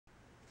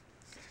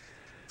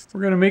We're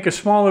going to make a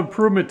small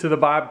improvement to the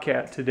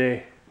Bobcat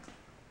today.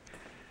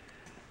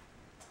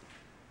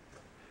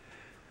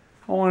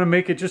 I want to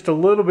make it just a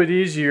little bit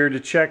easier to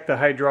check the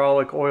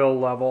hydraulic oil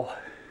level.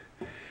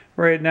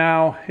 Right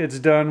now it's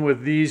done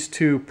with these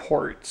two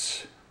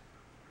ports.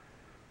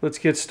 Let's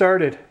get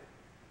started.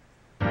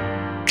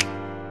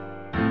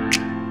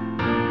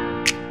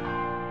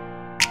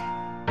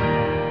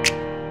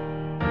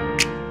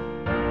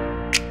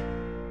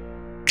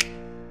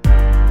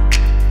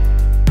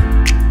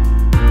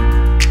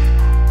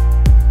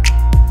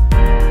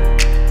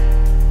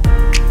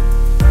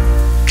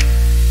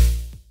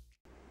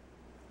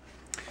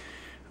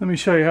 Let me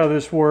show you how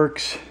this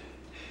works.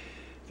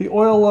 The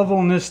oil level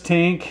in this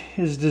tank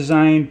is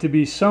designed to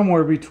be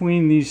somewhere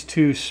between these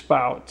two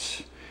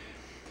spouts.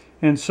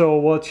 And so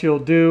what you'll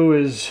do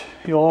is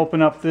you'll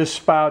open up this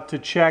spout to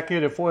check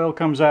it. If oil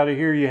comes out of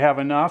here, you have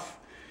enough.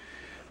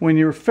 When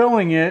you're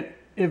filling it,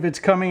 if it's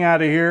coming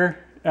out of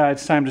here,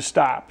 it's time to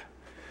stop.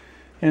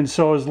 And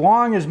so as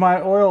long as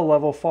my oil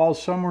level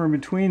falls somewhere in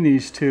between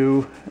these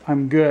two,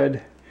 I'm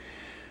good.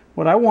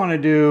 What I want to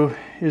do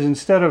is,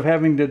 instead of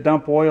having to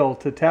dump oil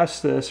to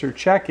test this or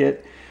check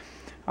it,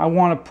 I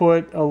want to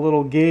put a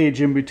little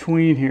gauge in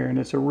between here, and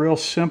it's a real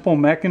simple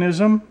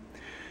mechanism.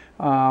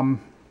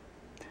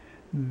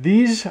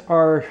 These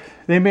are,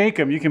 they make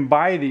them, you can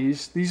buy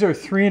these. These are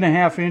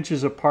 3.5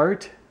 inches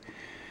apart,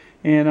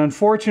 and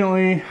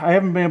unfortunately I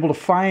haven't been able to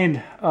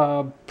find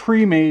a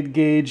pre-made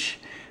gauge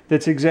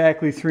that's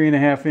exactly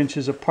 3.5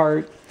 inches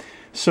apart,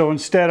 so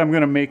instead I'm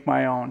going to make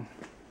my own.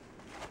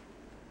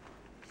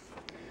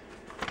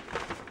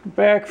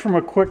 Back from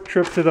a quick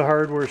trip to the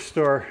hardware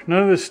store.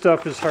 None of this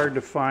stuff is hard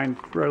to find,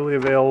 readily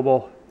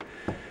available.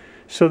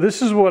 So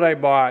this is what I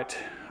bought.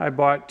 I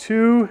bought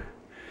 2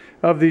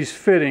 of these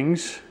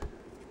fittings.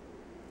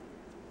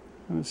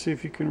 Let's see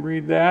if you can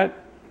read that.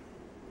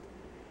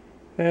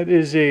 That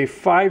is a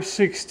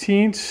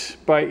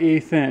 5/16 by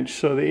 1/8 inch.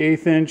 So the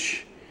 1/8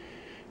 inch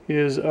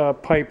is a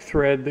pipe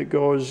thread that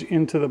goes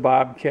into the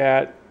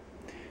Bobcat,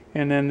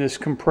 and then this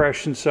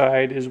compression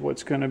side is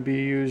what's going to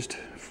be used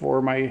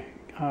for my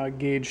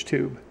gauge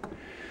tube.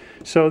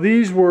 So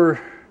these were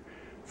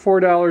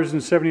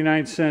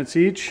 $4.79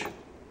 each,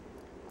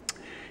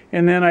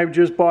 and then I've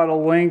just bought a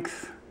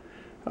length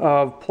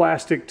of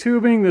plastic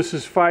tubing. This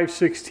is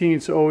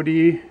 5/16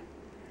 OD,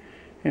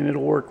 and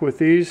it'll work with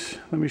these.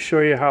 Let me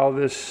show you how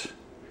this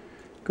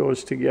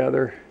goes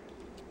together.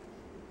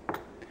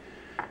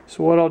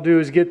 So what I'll do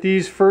is get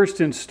these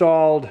first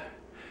installed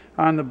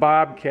on the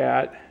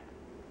Bobcat.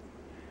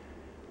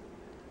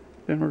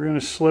 Then we're going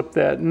to slip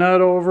that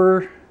nut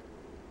over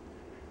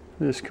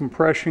this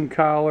compression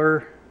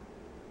collar,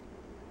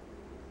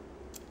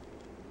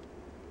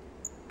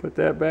 put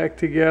that back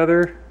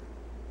together,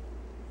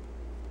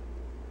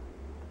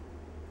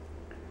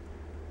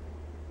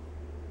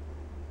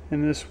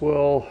 and this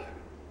will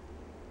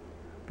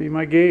be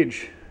my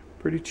gauge.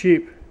 Pretty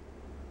cheap.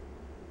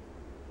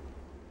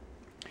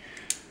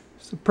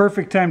 It's the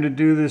perfect time to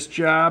do this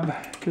job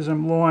because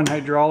I'm low on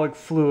hydraulic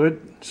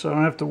fluid, so I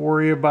don't have to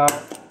worry about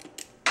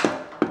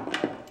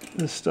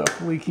this stuff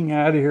leaking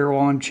out of here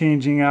while I'm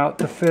changing out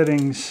the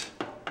fittings.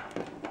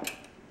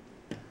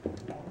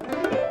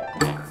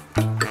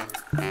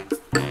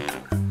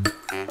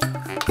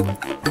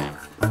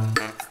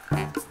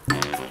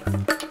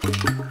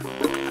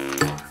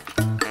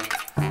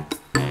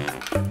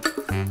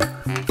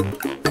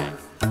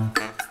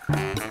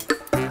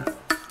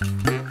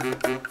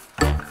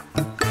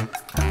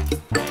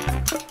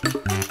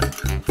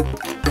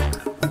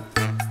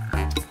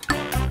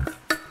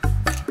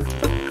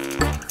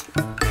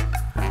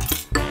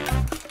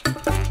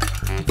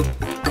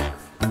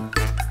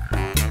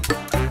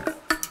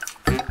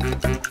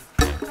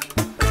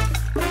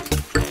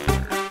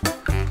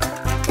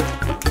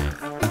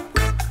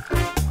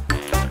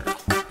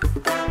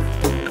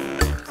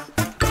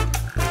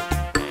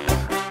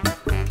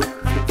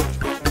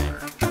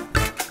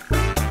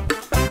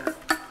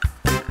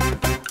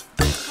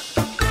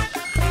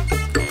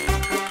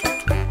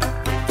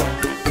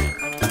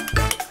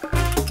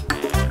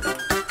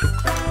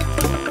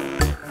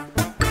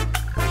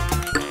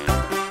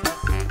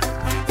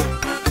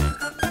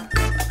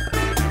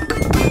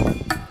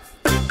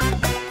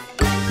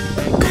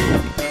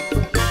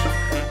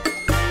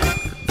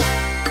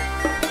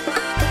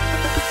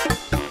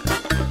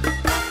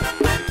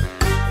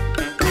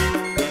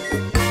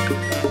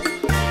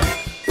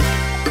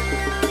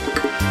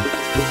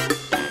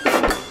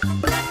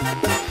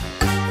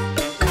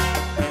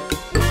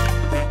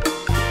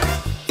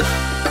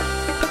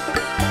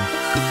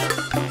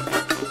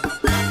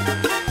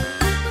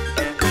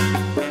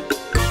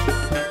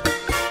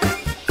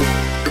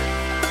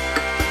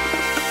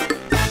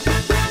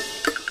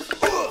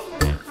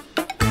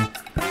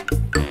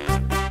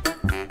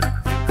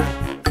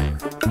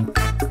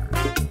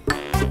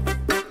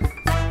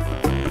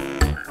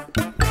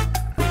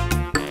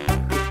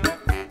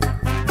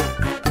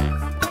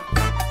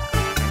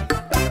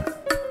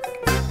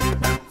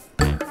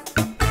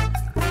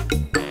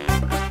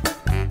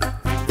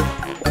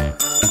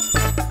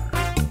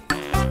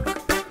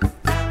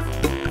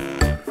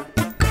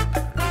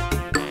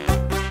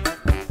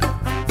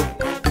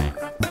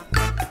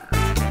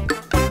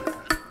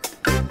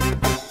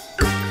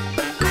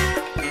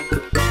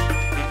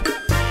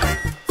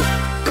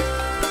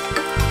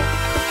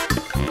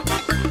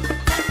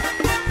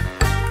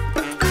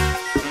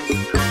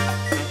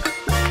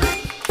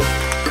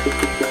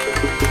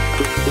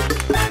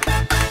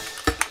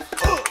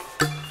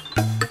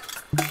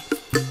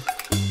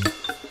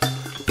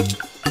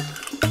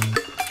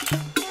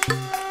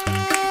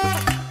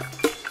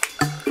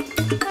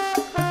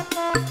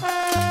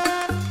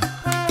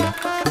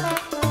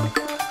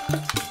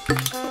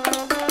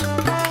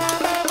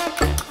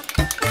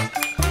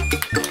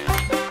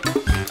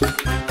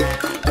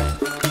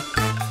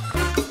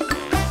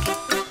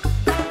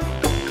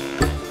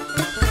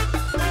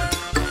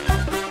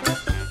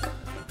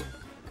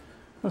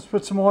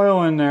 put some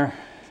oil in there.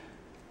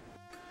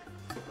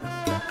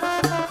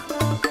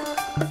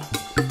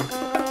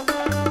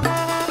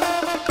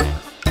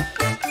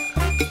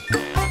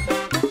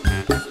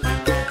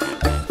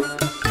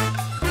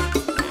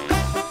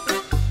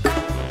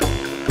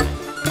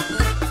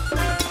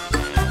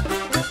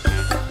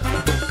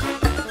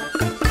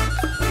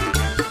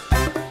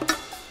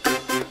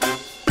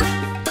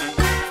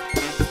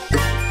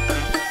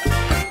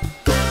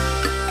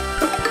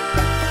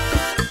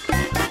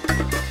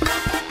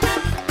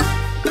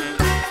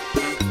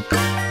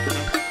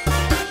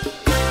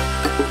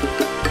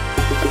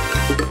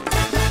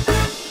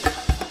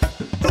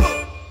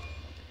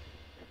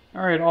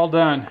 All right, all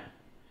done.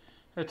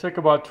 That took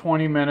about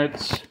 20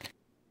 minutes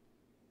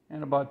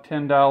and about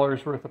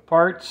 $10 worth of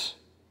parts,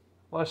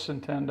 less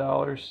than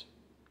 $10.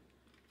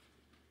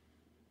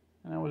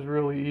 And that was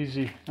really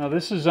easy. Now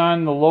this is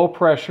on the low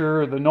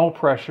pressure or the no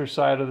pressure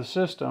side of the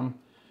system.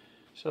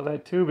 So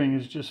that tubing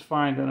is just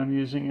fine that I'm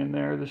using in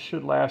there. This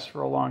should last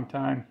for a long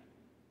time.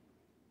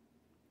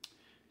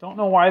 Don't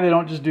know why they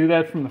don't just do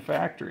that from the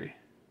factory.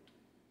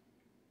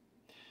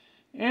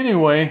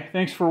 Anyway,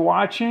 thanks for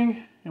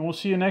watching, and we'll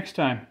see you next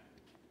time.